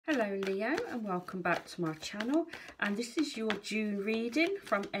Hello Leo, and welcome back to my channel, and this is your June reading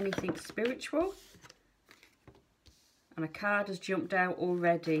from Anything Spiritual, and a card has jumped out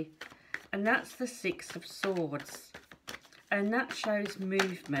already, and that's the Six of Swords, and that shows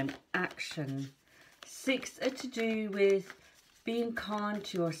movement, action. Six are to do with being kind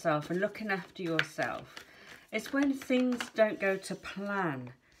to yourself and looking after yourself. It's when things don't go to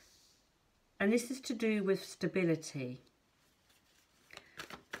plan, and this is to do with stability.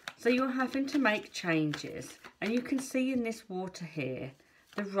 So you're having to make changes, and you can see in this water here,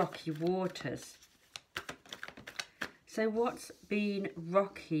 the rocky waters. So what's been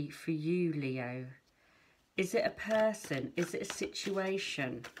rocky for you, Leo? Is it a person? Is it a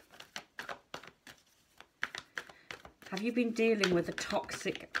situation? Have you been dealing with a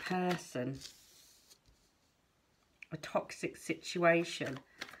toxic person? A toxic situation?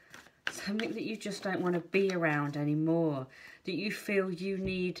 Something that you just don't want to be around anymore, that you feel you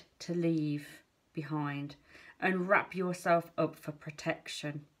need to leave behind and wrap yourself up for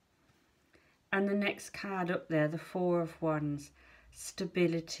protection. And the next card up there, the Four of Wands,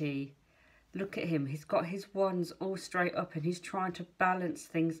 stability. Look at him, he's got his wands all straight up and he's trying to balance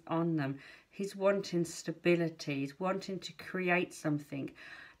things on them. He's wanting stability, he's wanting to create something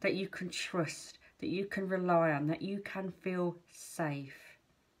that you can trust, that you can rely on, that you can feel safe.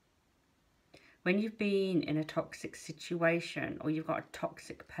 When you've been in a toxic situation or you've got a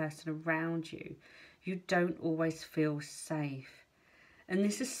toxic person around you, you don't always feel safe. And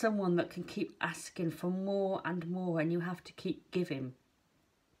this is someone that can keep asking for more and more, and you have to keep giving.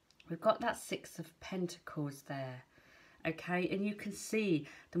 We've got that Six of Pentacles there, okay? And you can see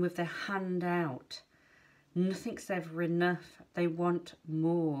them with their hand out. Nothing's ever enough. They want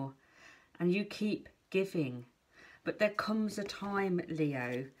more. And you keep giving. But there comes a time,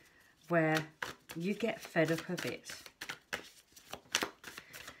 Leo, where you get fed up of it.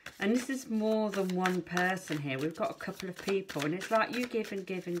 And this is more than one person here. We've got a couple of people, and it's like you give and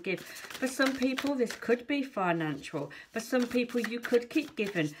give and give. For some people, this could be financial. For some people, you could keep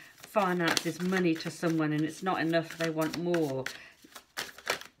giving finances, money to someone, and it's not enough, they want more.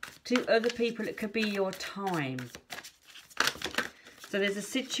 To other people, it could be your time. So there's a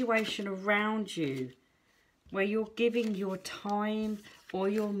situation around you where you're giving your time or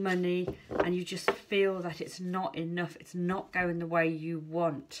your money and you just feel that it's not enough, it's not going the way you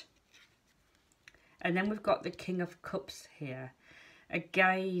want. And then we've got the King of Cups here.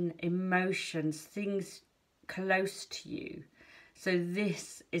 Again, emotions, things close to you. So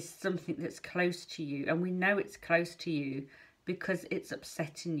this is something that's close to you, and we know it's close to you because it's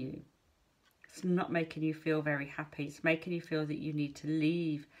upsetting you. It's not making you feel very happy. It's making you feel that you need to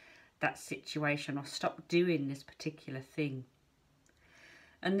leave that situation or stop doing this particular thing.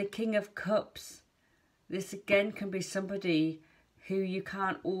 And the King of Cups, this again can be somebody who you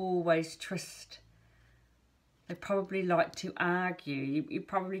can't always trust. They probably like to argue. You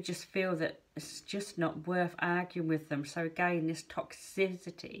probably just feel that it's just not worth arguing with them. So again, this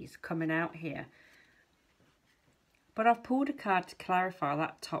toxicity is coming out here. But I've pulled a card to clarify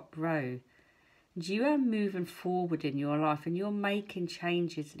that top row. You are moving forward in your life and you're making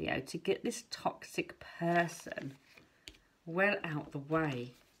changes, Leo, to get this toxic person well out the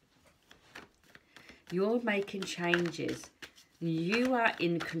way. You're making changes. You are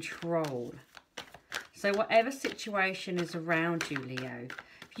in control. So whatever situation is around you, Leo,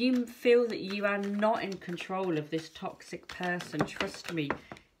 if you feel that you are not in control of this toxic person, trust me,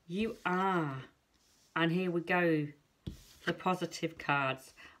 you are. And here we go. The positive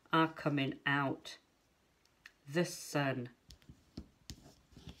cards are coming out. The Sun.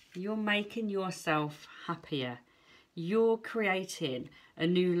 You're making yourself happier. You're creating a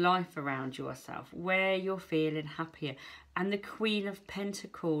new life around yourself where you're feeling happier. And the Queen of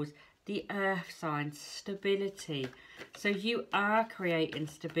Pentacles, the Earth sign, stability. So you are creating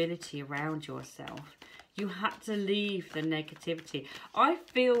stability around yourself. You had to leave the negativity. I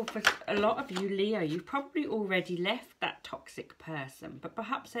feel for a lot of you, Leo, you've probably already left that toxic person, but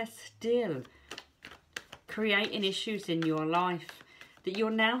perhaps they're still creating issues in your life that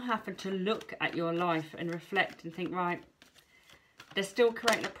you're now having to look at your life and reflect and think, right, they're still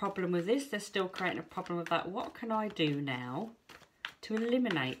creating a problem with this, they're still creating a problem with that. What can I do now to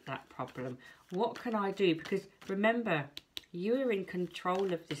eliminate that problem? What can I do? Because remember, you are in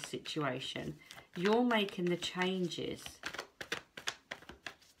control of this situation. You're making the changes.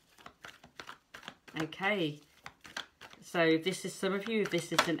 Okay. So this is some of you, if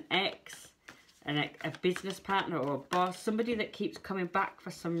this is an ex, a business partner or a boss, somebody that keeps coming back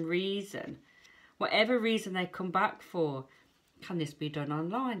for some reason. Whatever reason they come back for. Can this be done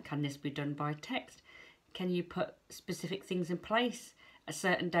online? Can this be done by text? Can you put specific things in place a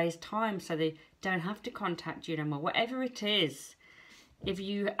certain day's time so they don't have to contact you no more. Whatever it is, if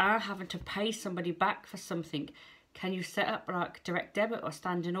you are having to pay somebody back for something, can you set up like direct debit or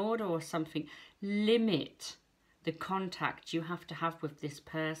standing order or something? Limit the contact you have to have with this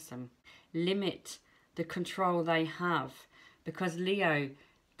person. Limit the control they have. Because Leo,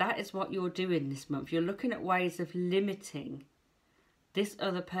 that is what you're doing this month. You're looking at ways of limiting this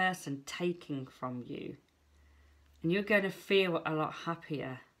other person taking from you. And you're going to feel a lot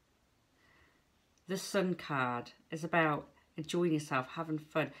happier. The Sun card is about enjoying yourself, having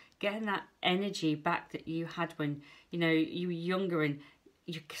fun, getting that energy back that you had when, you know, you were younger and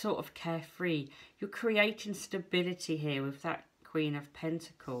you're sort of carefree. You're creating stability here with that Queen of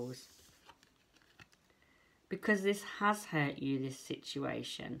Pentacles. Because this has hurt you, this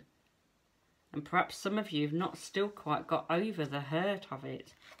situation. And perhaps some of you have not still quite got over the hurt of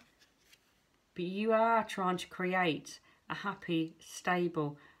it. But you are trying to create a happy,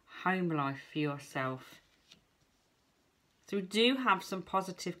 stable home life for yourself. So we do have some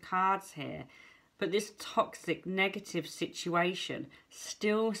positive cards here. But this toxic, negative situation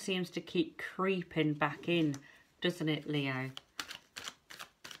still seems to keep creeping back in, doesn't it, Leo?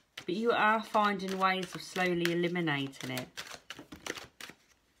 But you are finding ways of slowly eliminating it.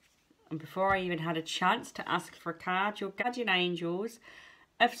 And before I even had a chance to ask for a card, your guardian angels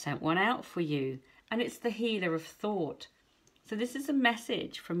have sent one out for you. And it's the healer of thought. So this is a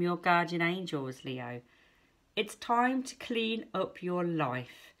message from your guardian angels, Leo. It's time to clean up your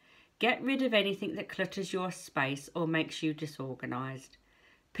life. Get rid of anything that clutters your space or makes you disorganised.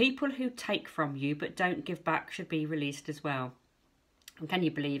 People who take from you but don't give back should be released as well. And can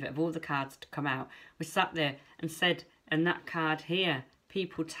you believe it, of all the cards to come out, we sat there and said, and that card here,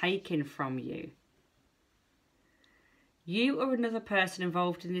 people taking from you. You or another person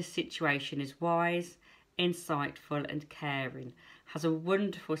involved in this situation is wise, insightful and caring, has a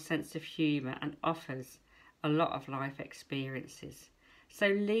wonderful sense of humour and offers a lot of life experiences. So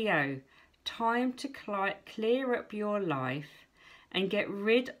Leo, time to clear up your life and get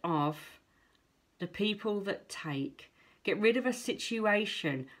rid of the people that take. Get rid of a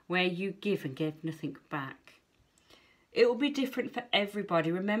situation where you give and give nothing back. It will be different for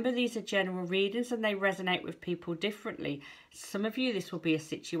everybody. Remember, these are general readings and they resonate with people differently. Some of you, this will be a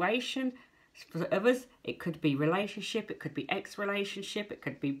situation. For others, it could be relationship, it could be ex-relationship, it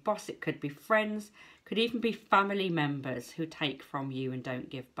could be boss, it could be friends, could even be family members who take from you and don't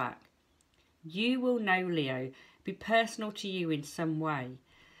give back. You will know, Leo, be personal to you in some way.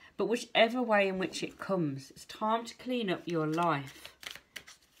 But whichever way in which it comes, it's time to clean up your life.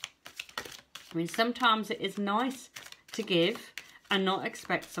 I mean, sometimes it is nice to give and not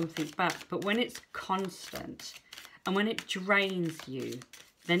expect something back. But when it's constant and when it drains you,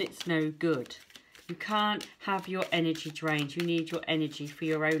 then it's no good. You can't have your energy drained. You need your energy for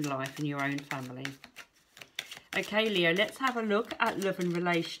your own life and your own family. Okay, Leo, let's have a look at love and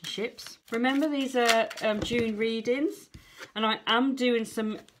relationships. Remember, these are June readings. And I am doing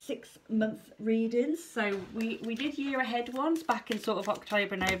some 6-month readings. So we did year ahead ones back in sort of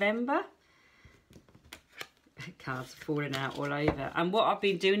October, November. Cards are falling out all over. And what I've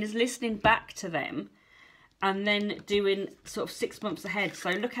been doing is listening back to them and then doing sort of 6 months ahead.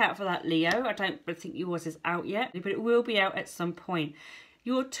 So look out for that, Leo. I don't think yours is out yet, but it will be out at some point.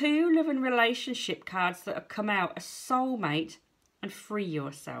 Your 2 love and relationship cards that have come out are soulmate and free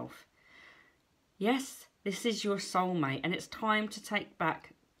yourself. Yes, this is your soulmate and it's time to take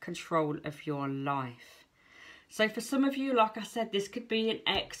back control of your life. So for some of you, like I said, this could be an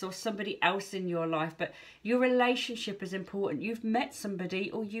ex or somebody else in your life, but your relationship is important. You've met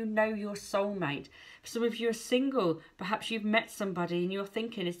somebody or you know your soulmate. For some of you are single, perhaps you've met somebody and you're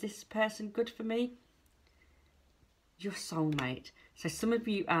thinking, is this person good for me? Your soulmate. So some of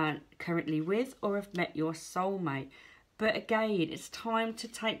you are currently with or have met your soulmate. But again, it's time to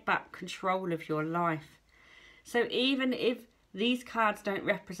take back control of your life. So even if these cards don't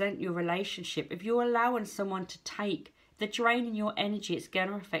represent your relationship, if you're allowing someone to take, they're draining your energy, it's going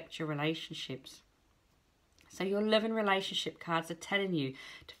to affect your relationships. So your love and relationship cards are telling you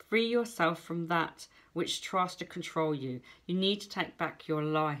to free yourself from that which tries to control you. You need to take back your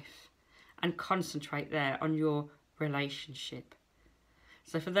life and concentrate there on your relationship.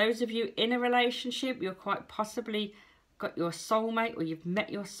 So for those of you in a relationship, you're quite possibly got your soulmate or you've met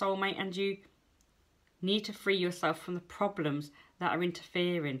your soulmate and you need to free yourself from the problems that are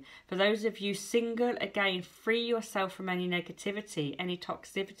interfering. For those of you single, again, free yourself from any negativity, any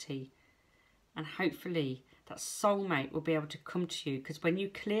toxicity. And hopefully that soulmate will be able to come to you. Because when you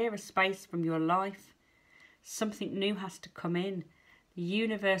clear a space from your life, something new has to come in. The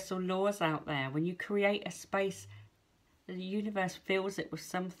universal laws out there. When you create a space, The universe fills it with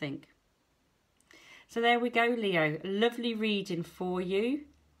something. So there we go, Leo. A lovely reading for you.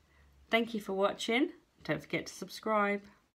 Thank you for watching. Don't forget to subscribe.